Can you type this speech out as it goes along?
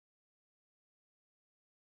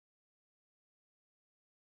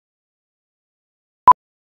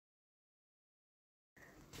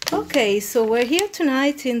Okay, so we're here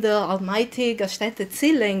tonight in the almighty Gaststätte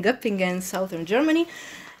Zille in Göppingen, southern Germany.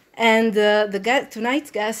 And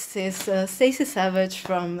tonight's guest is Stacey Savage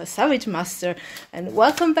from Savage Master. And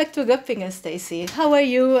welcome back to Göppingen, Stacey. How are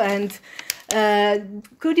you? And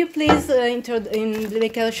could you please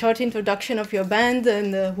make a short introduction of your band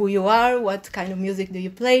and who you are, what kind of music do you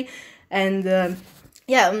play, and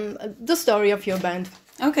the story of your band.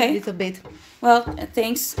 Okay. A little bit. Well,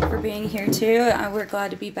 thanks for being here too. We're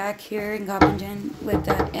glad to be back here in Göppingen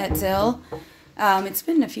at Zille. It's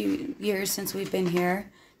been a few years since we've been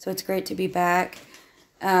here, so it's great to be back.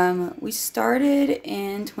 We started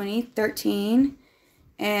in 2013,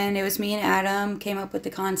 and it was me and Adam came up with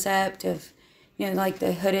the concept of, like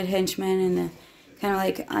the hooded henchmen and the kind of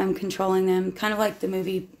like I'm controlling them, kind of like the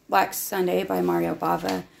movie Black Sunday by Mario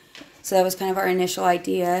Bava. So that was kind of our initial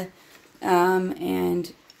idea.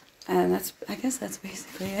 And I guess that's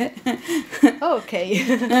basically it.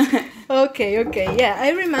 Okay. Okay. Yeah,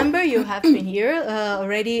 I remember you have been here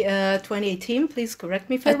already 2018. Please correct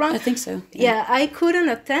me if I'm wrong. I think so. Yeah, I couldn't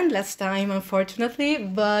attend last time, unfortunately,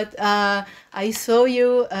 but I saw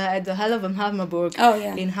you at the Hell of Hamburg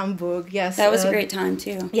in Hamburg. Yes. That was a great time,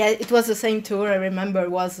 too. Yeah, it was the same tour. I remember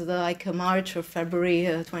it was like March or February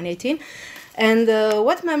 2018. And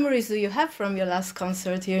what memories do you have from your last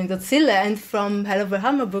concert here in the Zille and from Hell of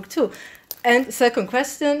Hamburg too? And second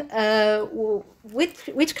question,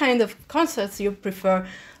 which kind of concerts you prefer?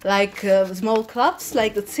 Like small clubs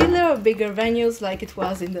like the Zille or bigger venues like it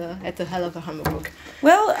was at the Hell of Hamburg?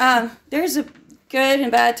 Well, there's a good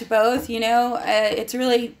and bad to both, It's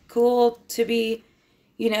really cool to be,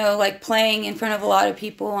 like playing in front of a lot of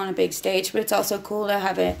people on a big stage, but it's also cool to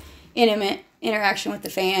have an intimate interaction with the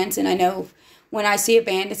fans. And I know when I see a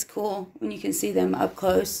band, it's cool when you can see them up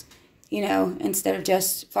close, instead of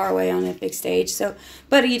just far away on a big stage. So,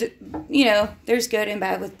 but there's good and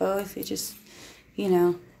bad with both. It just,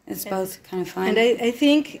 it's both kind of fun. And I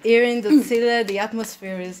think here in the Zille, the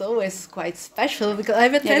atmosphere is always quite special because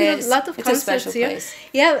I've attended a lot of concerts here. Place.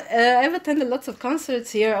 Yeah, I've attended lots of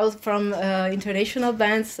concerts here, also from international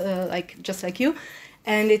bands just like you,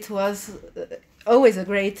 and it was always a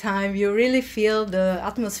great time. You really feel the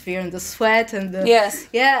atmosphere and the sweat and the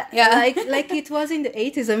like it was in the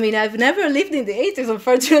 80s. I mean, I've never lived in the 80s,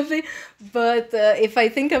 unfortunately, but if I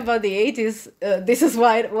think about the 80s, this is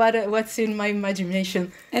what's in my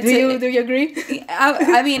imagination. Do you agree?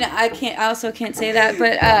 I mean, I also can't say that,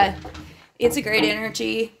 but it's a great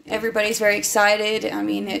energy. Everybody's very excited. I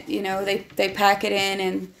mean, they pack it in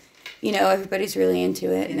and everybody's really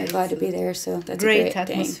into it, and they're glad to be there. So that's great a great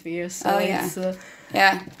atmosphere. So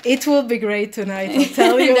yeah, it will be great tonight. I'll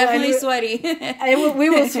tell you. Definitely sweaty. We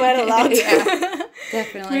will sweat a lot. Yeah,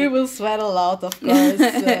 definitely. We will sweat a lot, of course.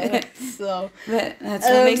 But that's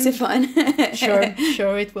what makes it fun.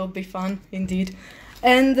 Sure, it will be fun indeed.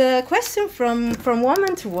 And a question from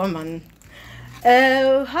woman to woman.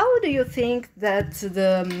 How do you think that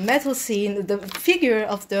the metal scene, the figure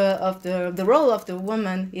of the role of the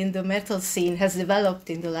woman in the metal scene has developed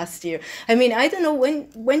in the last year? I mean, I don't know,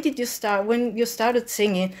 when did you start? When you started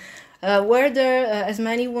singing, were there as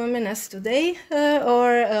many women as today,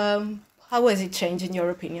 or how has it changed in your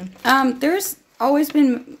opinion? There's always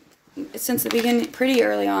been, since the beginning, pretty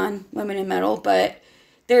early on, women in metal, but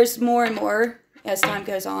there's more and more as time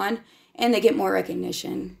goes on, and they get more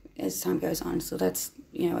recognition as time goes on, so that's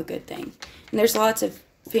a good thing. And there's lots of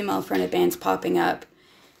female-fronted bands popping up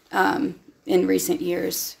in recent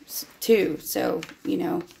years too. So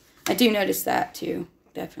I do notice that too,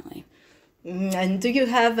 definitely. And do you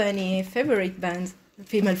have any favorite bands,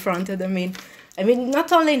 female-fronted? I mean,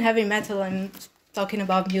 not only in heavy metal. I'm talking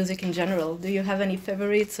about music in general. Do you have any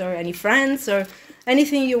favorites or any friends or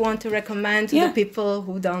anything you want to recommend to the people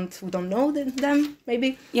who don't know them?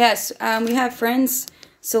 Maybe. Yes, we have friends.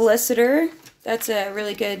 Solicitor, that's a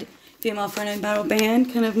really good female-fronted metal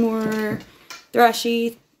band, kind of more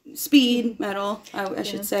thrashy, speed metal, I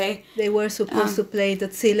should say. They were supposed to play the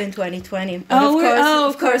Zille in 2020.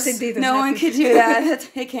 Of course it didn't. No one could do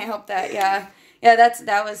that. They can't help that. Yeah.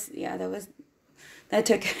 That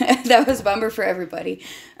was a bummer for everybody.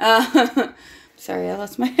 Sorry, I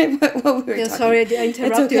lost my head. What we were talking. Sorry, I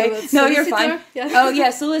interrupted you. No, you're fine. Yeah. Oh, yeah,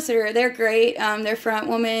 Solicitor. They're great. Their front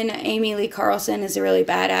woman, Amy Lee Carlson, is a really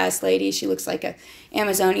badass lady. She looks like a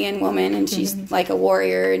Amazonian woman, and she's like a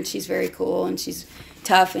warrior, and she's very cool, and she's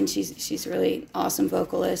tough, and she's a really awesome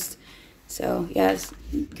vocalist. So, yeah, it's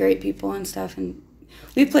great people and stuff, and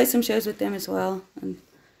we play some shows with them as well. And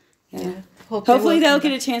yeah. Hopefully they'll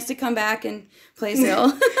get a chance to come back and play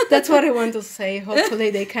Zille. That's what I want to say. Hopefully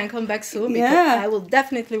they can come back soon, because I will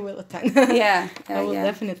definitely attend. I will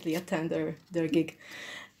definitely attend their gig.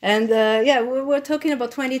 And we're talking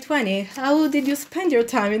about 2020. How did you spend your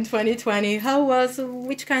time in 2020?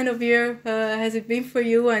 Which kind of year has it been for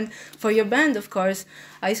you and for your band, of course?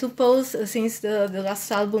 I suppose since the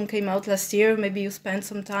last album came out last year, maybe you spent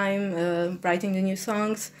some time writing the new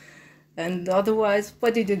songs. And otherwise,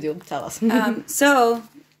 what did you do? Tell us.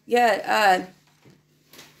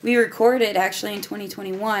 We recorded actually in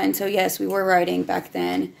 2021. So yes, we were writing back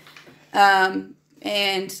then.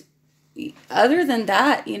 And other than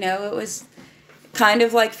that, it was kind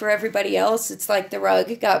of like for everybody else, it's like the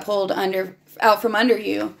rug got pulled out from under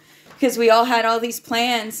you, because we all had all these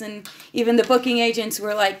plans, and even the booking agents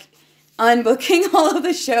were like unbooking all of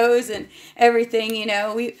the shows and everything.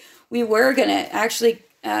 We were gonna actually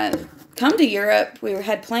come to Europe. We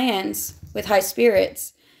had plans with High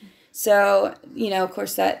Spirits, so of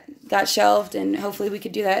course that got shelved, and hopefully we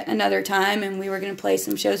could do that another time. And we were gonna play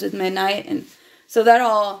some shows with Midnight, and so that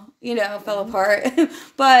all, fell apart.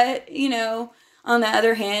 But, on the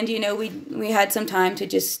other hand, we had some time to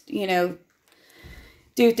just, do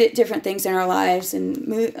different things in our lives. And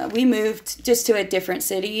we moved just to a different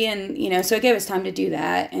city. And, so it gave us time to do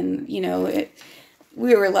that. And,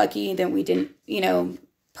 we were lucky that we didn't,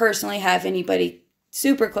 personally have anybody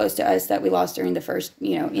super close to us that we lost during the first,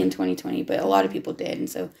 in 2020. But a lot of people did. And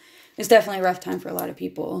so it's definitely a rough time for a lot of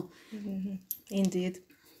people. Mm-hmm. Indeed.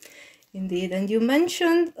 And you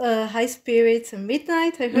mentioned High Spirits and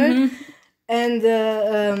Midnight, I heard. Mm-hmm. And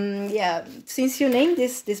since you named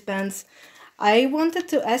these bands, I wanted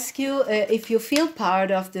to ask you if you feel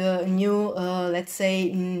part of the new, let's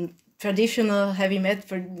say, traditional heavy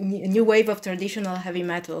metal, new wave of traditional heavy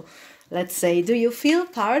metal. Let's say, do you feel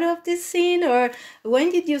part of this scene, or when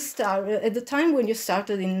did you start? At the time when you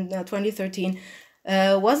started in 2013.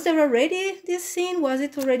 Was there already this scene? Was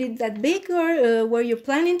it already that big, or were you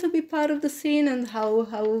planning to be part of the scene? And how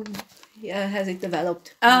has it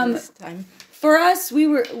developed this time? For us,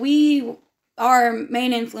 our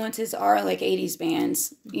main influences are like 80s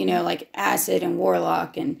bands, like Acid and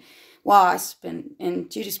Warlock and Wasp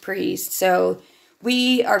and Judas Priest. So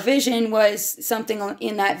our vision was something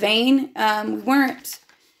in that vein. We weren't,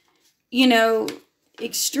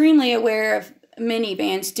 extremely aware of many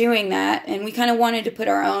bands doing that, and we kind of wanted to put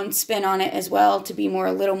our own spin on it as well, to be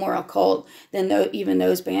a little more occult than even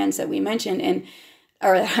those bands that we mentioned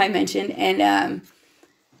or that I mentioned. And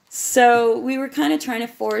so we were kind of trying to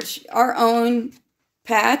forge our own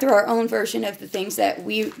path, or our own version of the things that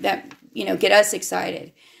get us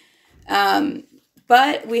excited.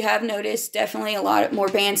 But we have noticed definitely a lot more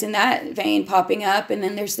bands in that vein popping up, and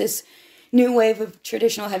then there's this new wave of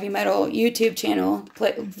traditional heavy metal YouTube channel,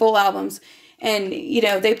 full albums. And,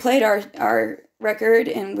 they played our record,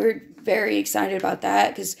 and we're very excited about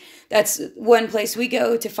that, because that's one place we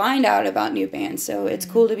go to find out about new bands. So it's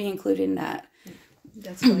cool to be included in that.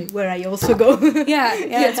 That's where I also go. yeah,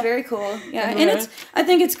 it's very cool. Yeah, and I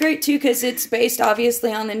think it's great, too, because it's based,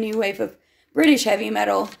 obviously, on the new wave of British heavy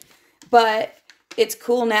metal. But it's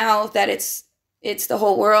cool now that it's the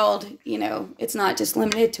whole world, it's not just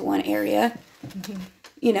limited to one area. Mm-hmm.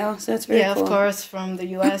 So it's very cool. Yeah, of course, from the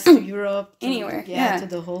US to Europe. Anywhere. To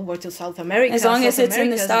the whole world, to South America. As long as it's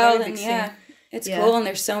in the style, then it's cool, and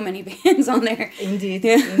there's so many bands on there. Indeed.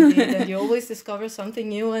 And you always discover something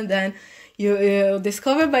new, and then you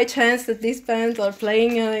discover by chance that these bands are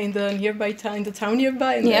playing in the town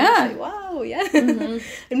nearby. And then you say, wow, yeah.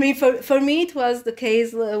 Mm-hmm. I mean, for me, it was the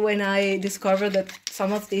case when I discovered that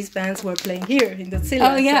some of these bands were playing here in the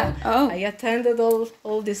Zille. Oh, yeah. So I attended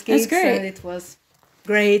all these gigs, and it was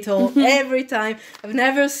great every time. I've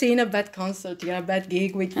never seen a bad concert, a bad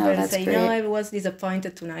gig which you say, no, I was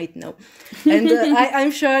disappointed tonight. No. And I'm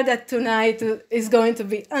sure that tonight is going to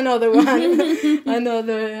be another one,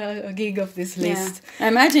 another gig of this list. I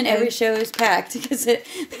imagine every show is packed, because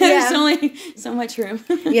there's only so much room.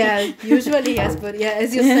 Usually yes, but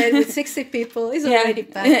as you said, with 60 people, it's already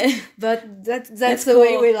packed. But that's the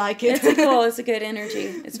way we like it. It's cool. It's a good energy.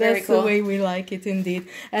 It's very cool. That's the way we like it, indeed.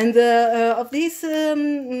 And of these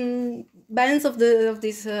bands of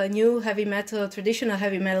this new heavy metal, traditional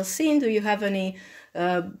heavy metal scene, do you have any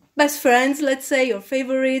best friends, let's say, or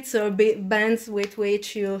favorites, or bands with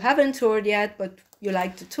which you haven't toured yet but you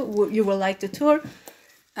would like to tour?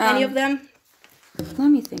 Any of them? Let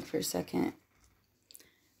me think for a second.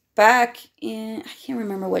 Back in, I can't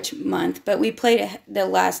remember which month, but we played the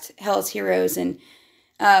last Hell's Heroes, and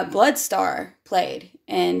Bloodstar played,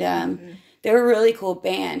 and they were a really cool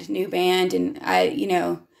band, new band, and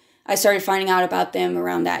I started finding out about them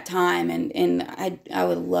around that time, and I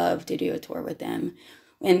would love to do a tour with them.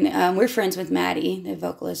 And we're friends with Maddie, the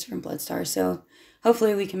vocalist from Bloodstar, so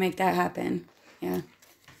hopefully we can make that happen. Yeah.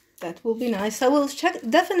 That will be nice. I will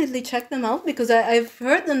definitely check them out because I've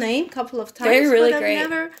heard the name a couple of times. They're really but great. I've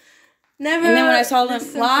never. And then when I saw them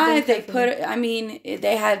live,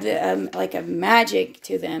 they had like a magic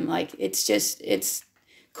to them. Like it's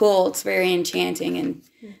cool. It's very enchanting and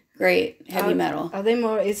great heavy metal. Are they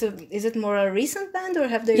more? Is it more a recent band or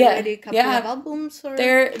have they already a couple of albums? Or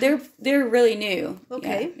they're really new.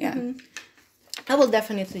 Okay. Yeah. Mm-hmm. I will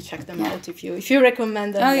definitely check them out if you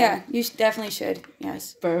recommend them. Oh yeah, you definitely should.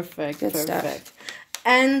 Yes. Perfect. Good stuff.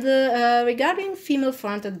 And regarding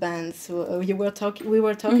female-fronted bands, we were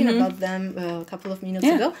talking about them a couple of minutes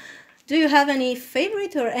ago. Do you have any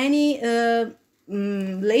favorite or any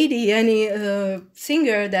lady, any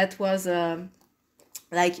singer that was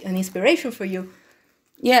like an inspiration for you?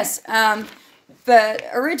 Yes. But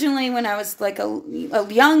originally, when I was like a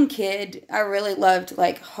young kid, I really loved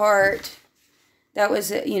like Heart. That was,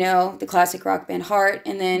 the classic rock band Heart.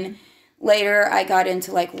 And then later I got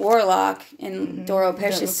into like Warlock, and Doro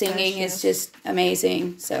Pesch's singing is just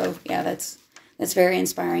amazing. So yeah, that's very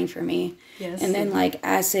inspiring for me. Yes. And then like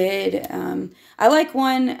Acid. I like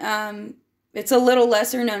one, it's a little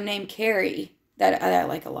lesser known named Carrie that I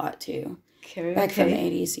like a lot too. Carrie, back from the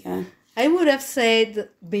 80s, yeah. I would have said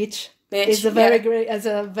Bitch. It's a very great, it's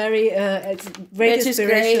great Bitch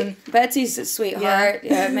inspiration. Is great. Betsy's a sweetheart.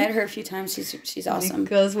 Yeah, I met her a few times. She's awesome.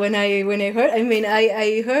 Because when I heard,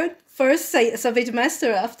 I heard first Savage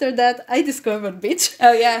Master. After that, I discovered Bitch.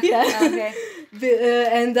 Oh yeah, yeah. Okay.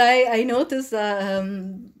 And I noticed,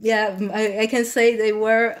 I can say they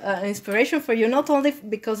were an inspiration for you, not only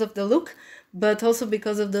because of the look, but also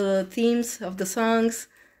because of the themes of the songs.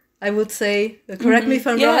 I would say, correct me if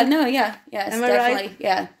I'm wrong. Yes, am I definitely, right?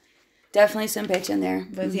 Yeah. Definitely some Bitch in there.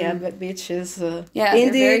 But but Bitch is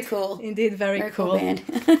indeed very cool. Indeed, very cool band.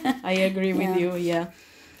 I agree with you. Yeah.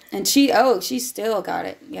 And she still got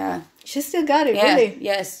it. Yeah. She still got it, really?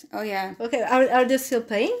 Yes. Oh yeah. Okay. Are they still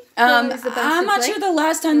playing? I'm not sure the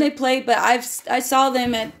last time they played, but I saw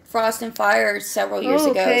them at Frost and Fire several years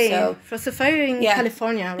ago. So Frost and Fire in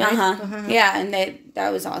California, right? Yeah, and that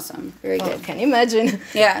was awesome. Very good. Can you imagine?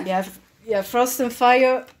 Yeah. Yeah. Frost and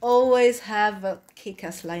Fire always have a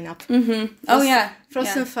kick-ass lineup.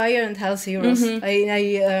 Frost and Fire and Hell's Heroes.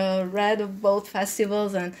 I read of both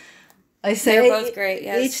festivals, and I say they're both great.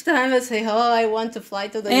 Yes. Each time I say, I want to fly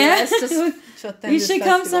to the US to attend you should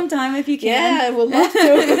come sometime if you can. Yeah, I would love to.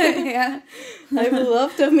 Yeah, I would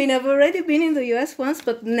love to. I mean, I've already been in the US once,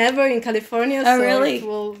 but never in California. Oh, so really? It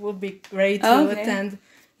will be great to attend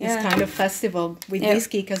this kind of festival with these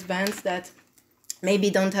kick-ass bands that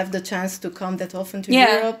maybe don't have the chance to come that often to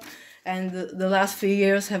Europe. And the last few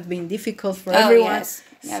years have been difficult for everyone. Yes.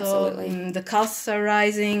 Absolutely. So the costs are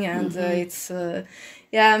rising, and it's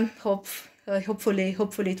hopefully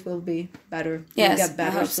it will be better. Yes, get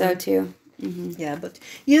better I hope so too. Yeah, but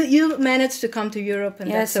you managed to come to Europe, and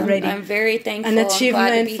that's already I'm very thankful. an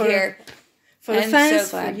achievement for the fans,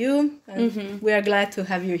 so for you, and we are glad to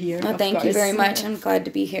have you here. Well, thank you very much. I'm glad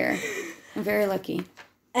to be here. I'm very lucky.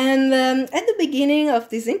 And at the beginning of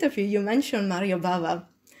this interview, you mentioned Mario Bava.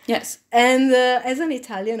 Yes. And as an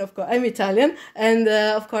Italian, of course, I'm Italian, and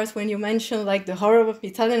of course, when you mention like the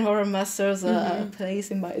Italian horror masters,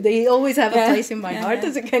 they always have a place in my heart,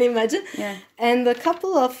 as you can imagine. Yeah. And a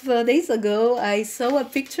couple of days ago, I saw a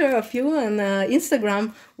picture of you on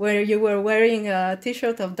Instagram where you were wearing a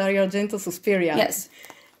T-shirt of Dario Argento Suspiria. Yes.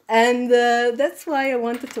 And that's why I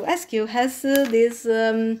wanted to ask you: has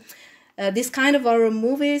this kind of horror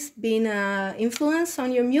movies been influence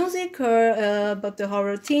on your music or about the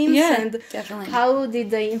horror themes? Yeah, and definitely. How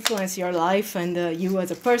did they influence your life and you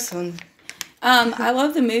as a person? I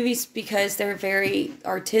love the movies because they're very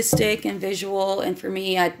artistic and visual, and for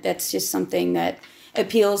me, that's just something that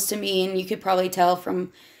appeals to me, and you could probably tell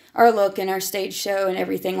from our look and our stage show and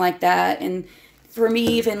everything like that. And for me,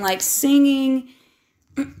 even like singing,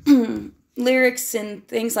 lyrics and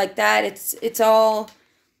things like that, it's all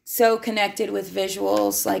so connected with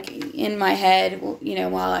visuals, like in my head,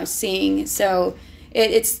 while I sing. So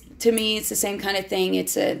it's to me, it's the same kind of thing.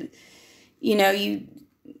 It's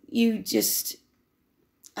you just,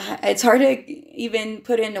 it's hard to even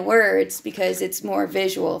put into words because it's more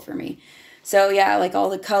visual for me. So yeah, like all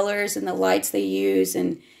the colors and the lights they use,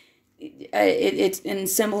 and it's in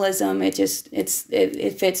symbolism. It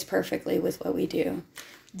fits perfectly with what we do.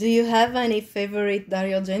 Do you have any favorite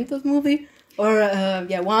Dario Argento movie? Or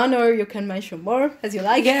one, or you can mention more as you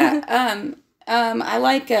like. Yeah, I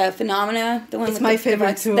like Phenomena, the one it's with my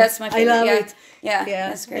favorite too. That's my favorite. I love it. Yeah,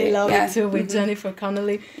 that's great. I love it too with Jennifer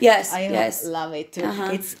Connelly. Yes, I yes. love it too.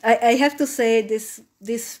 It's I have to say this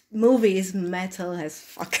movie is metal as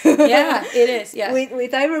fuck. Yeah, it is. Yeah,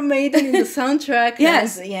 with Iron Maiden in the soundtrack.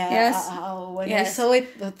 Yes, and, yes. When I saw it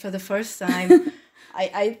for the first time,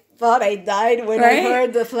 I thought I died when I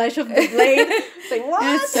heard the flash of the blade. It's like, what?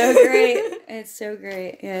 It's so great. It's so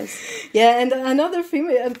great. Yes. Yeah, and another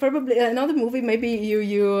film, probably another movie. Maybe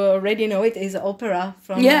you already know it, is Opera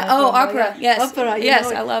from. Yeah. Opera. Yes. Opera.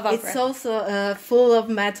 Yes, I love Opera. It's also full of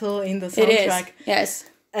metal in the soundtrack. It is. Yes.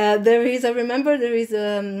 There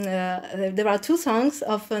are two songs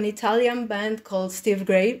of an Italian band called Steel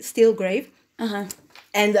Grave.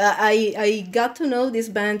 And I got to know this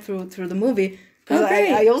band through the movie.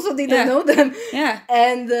 I also didn't know them. Yeah.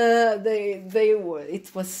 And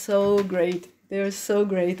it was so great. They were so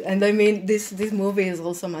great. And I mean, this movie is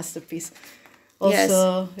also a masterpiece.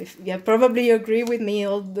 Also, probably you agree with me,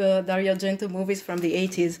 all the Dario Argento movies from the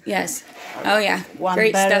 80s. Yes. Oh, yeah. One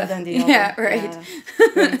great better stuff. than the other. Yeah, right.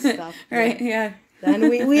 Great stuff. Right, yeah. Then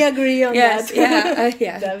we agree on that.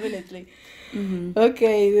 Yeah. Definitely.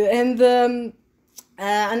 Okay, and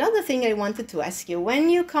another thing I wanted to ask you, when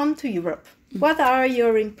you come to Europe, what are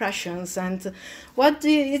your impressions, and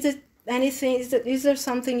is there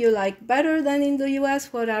something you like better than in the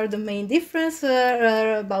US? What are the main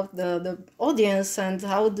differences about the audience, and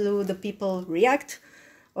how do the people react?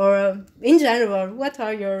 Or in general, what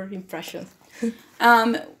are your impressions?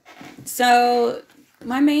 So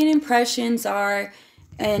my main impressions are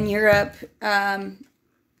in Europe,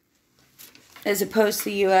 as opposed to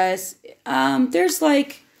the US, there's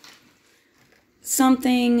like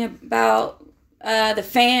something about the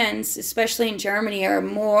fans, especially in Germany, are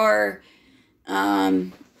more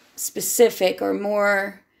specific or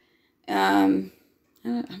more, I'm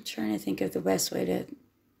trying to think of the best way to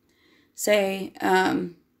say,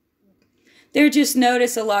 they just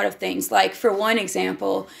notice a lot of things. Like, for one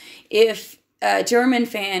example, if a German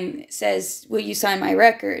fan says, "Will you sign my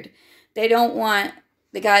record?" they don't want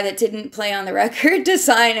the guy that didn't play on the record to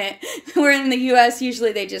sign it. Where in the US,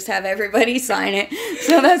 usually they just have everybody sign it.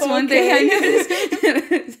 So that's one thing I noticed.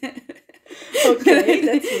 Okay,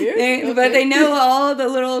 that's weird. But they know all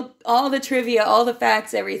the trivia, all the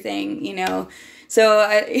facts, everything, you know. So,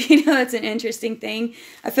 that's an interesting thing.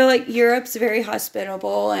 I feel like Europe's very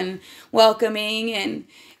hospitable and welcoming, and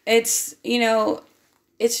it's,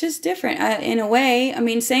 it's just different in a way. I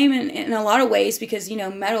mean, same in a lot of ways, because,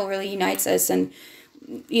 metal really unites us, and,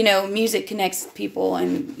 music connects people,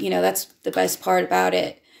 and, that's the best part about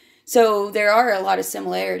it. So there are a lot of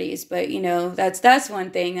similarities, but, that's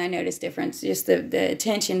one thing I noticed difference, just the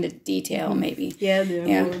attention to detail, maybe. Yeah,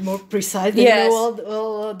 they're more precise. They know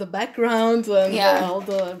all the background and all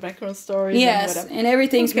the background stories. Yes, and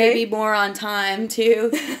everything's maybe more on time, too.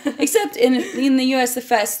 Except in the U.S., the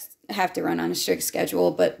fests have to run on a strict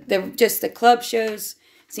schedule, but the club shows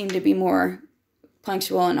seem to be more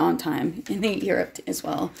punctual and on time in Europe as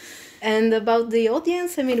well. And about the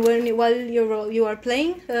audience, I mean, while you are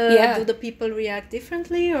playing, do the people react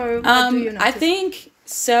differently, or what do you notice? I think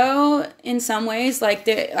so in some ways. Like,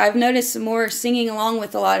 I've noticed more singing along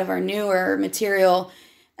with a lot of our newer material,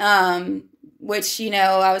 which,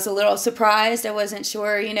 I was a little surprised. I wasn't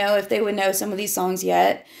sure, if they would know some of these songs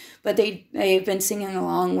yet. But they've been singing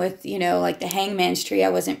along with, like the Hangman's Tree. I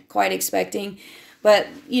wasn't quite expecting. But,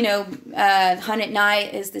 Hunted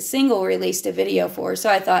Night is the single released a video for.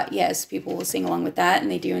 So I thought, yes, people will sing along with that,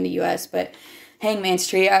 and they do in the U.S. But Hangman's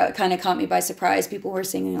Tree kind of caught me by surprise. People were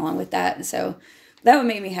singing along with that. So that would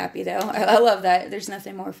make me happy, though. I love that. There's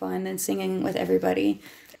nothing more fun than singing with everybody.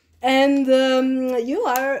 And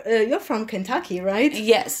you're from Kentucky, right?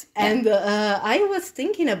 Yes. And I was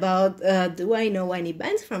thinking about, do I know any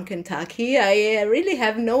bands from Kentucky? I really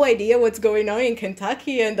have no idea what's going on in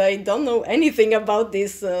Kentucky, and I don't know anything about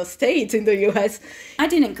this state in the U.S. I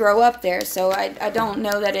didn't grow up there, so I don't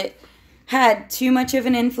know that it had too much of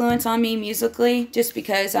an influence on me musically, just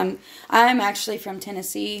because I'm actually from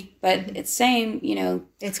Tennessee, but it's same,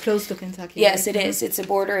 It's close to Kentucky. Yes, right? It is. It's a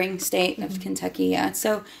bordering state of Kentucky, yeah.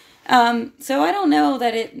 So I don't know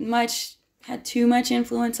that it had too much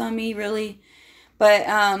influence on me, really. But,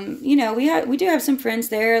 we do have some friends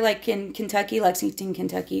there, like in Kentucky, Lexington,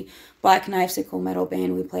 Kentucky. Black Knife's a cool metal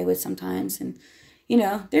band we play with sometimes. And,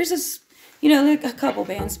 there's this, a couple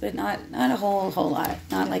bands, but not a whole lot.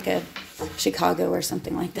 Not like a Chicago or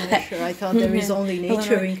something like that. Yeah, sure, I thought there is only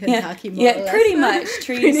nature in Kentucky. Yeah, pretty much.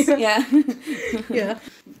 Trees, yeah. Yeah.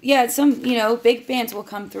 yeah, some, you know, big bands will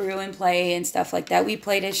come through and play and stuff like that. We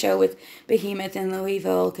played a show with Behemoth in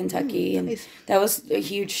Louisville, Kentucky, and that was a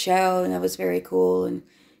huge show, and that was very cool. And,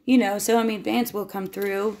 you know, so, I mean, bands will come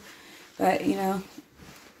through, but, you know,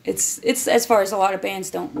 it's as far as a lot of bands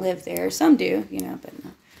don't live there. Some do, you know, but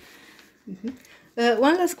no.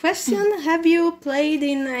 One last question. Have you played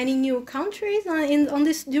in any new countries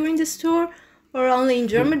during this tour? Or only in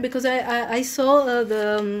German? Because I saw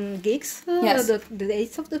the gigs, yes. the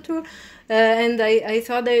dates of the tour, and I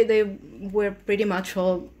thought they were pretty much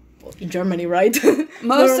all in Germany, right?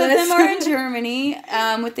 Most of them are in Germany,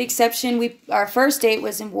 with the exception, our first date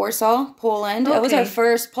was in Warsaw, Poland. Okay. That was our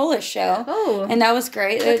first Polish show. Oh. And that was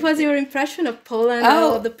great. What was your impression of Poland,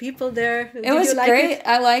 of the people there? It was great.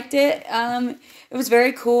 I liked it. It was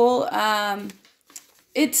very cool.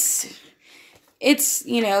 It's,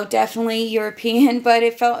 you know, definitely European, but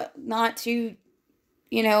it felt not too,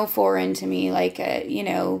 you know, foreign to me. Like, you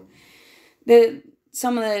know,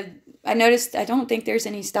 I noticed, I don't think there's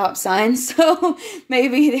any stop signs, so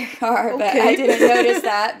maybe there are, but I didn't notice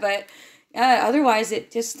that. But otherwise, it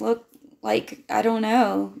just looked like, I don't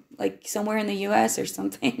know, like somewhere in the U.S. or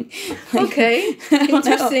something. Okay,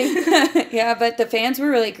 interesting. Yeah, but the fans were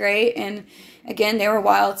really great, and again, they were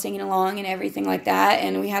wild singing along and everything like that,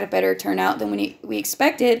 and we had a better turnout than we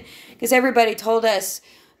expected, because everybody told us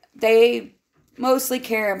they mostly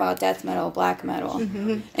care about death metal, black metal,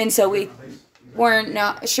 and so we weren't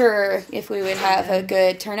not sure if we would have a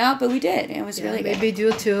good turnout, but we did. It was really good. Maybe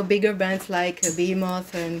due to bigger bands like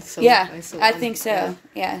Behemoth and so. Yeah, I think so.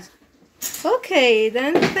 Yeah. Okay,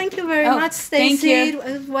 then thank you very much, Stacey.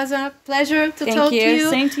 It was a pleasure to talk to you.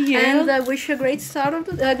 Same to you. And I wish you a great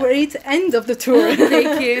end of the tour.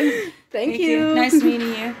 Thank you. Thank you. Nice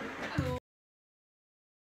meeting you.